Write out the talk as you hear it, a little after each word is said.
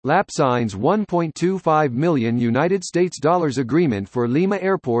LAP signs $1.25 million United States dollars agreement for Lima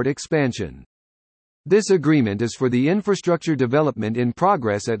Airport expansion. This agreement is for the infrastructure development in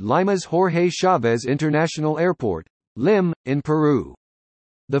progress at Lima's Jorge Chávez International Airport, LIM, in Peru.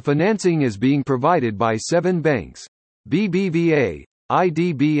 The financing is being provided by 7 banks: BBVA,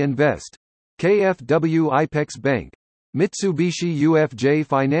 IDB Invest, KfW IPEX Bank, Mitsubishi UFJ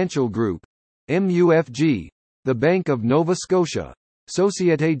Financial Group, MUFG, the Bank of Nova Scotia,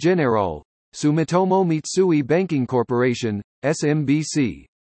 Société Générale, Sumitomo Mitsui Banking Corporation, SMBC.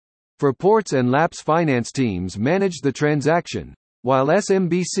 Freport's and LAP's finance teams managed the transaction, while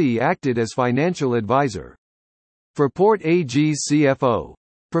SMBC acted as financial advisor. Freport AG's CFO,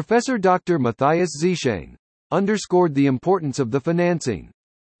 Professor Dr. Matthias Zieschang, underscored the importance of the financing.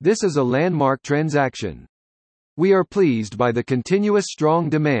 This is a landmark transaction. We are pleased by the continuous strong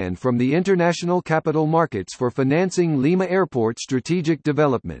demand from the international capital markets for financing Lima Airport strategic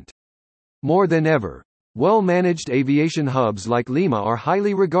development. More than ever, well-managed aviation hubs like Lima are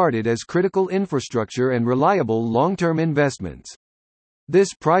highly regarded as critical infrastructure and reliable long-term investments.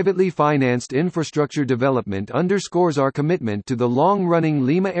 This privately financed infrastructure development underscores our commitment to the long-running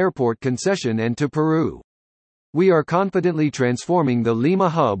Lima Airport concession and to Peru. We are confidently transforming the Lima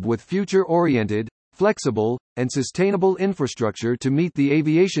hub with future-oriented, flexible, and sustainable infrastructure to meet the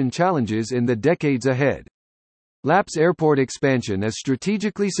aviation challenges in the decades ahead. LAP's airport expansion is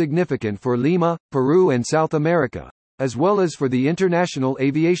strategically significant for Lima, Peru and South America, as well as for the international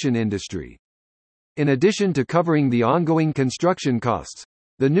aviation industry. In addition to covering the ongoing construction costs,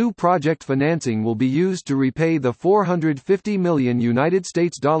 the new project financing will be used to repay the $450 million United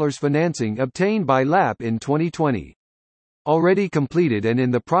States dollars financing obtained by LAP in 2020. Already completed and in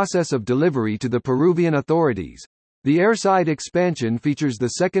the process of delivery to the Peruvian authorities, the airside expansion features the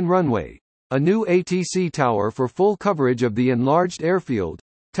second runway, a new ATC tower for full coverage of the enlarged airfield,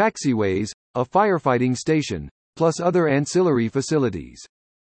 taxiways, a firefighting station, plus other ancillary facilities.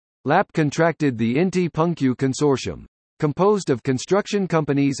 LAP contracted the Inti Punku Consortium, composed of construction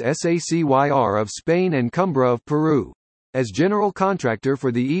companies SACYR of Spain and Cumbra of Peru, as general contractor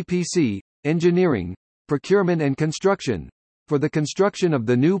for the EPC, engineering, procurement and construction, for the construction of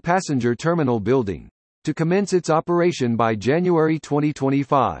the new passenger terminal building, to commence its operation by January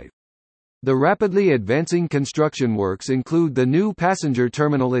 2025. The rapidly advancing construction works include the new passenger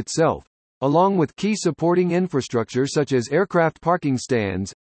terminal itself, along with key supporting infrastructure such as aircraft parking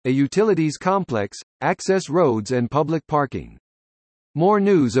stands, a utilities complex, access roads and public parking. More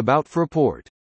news about Freport.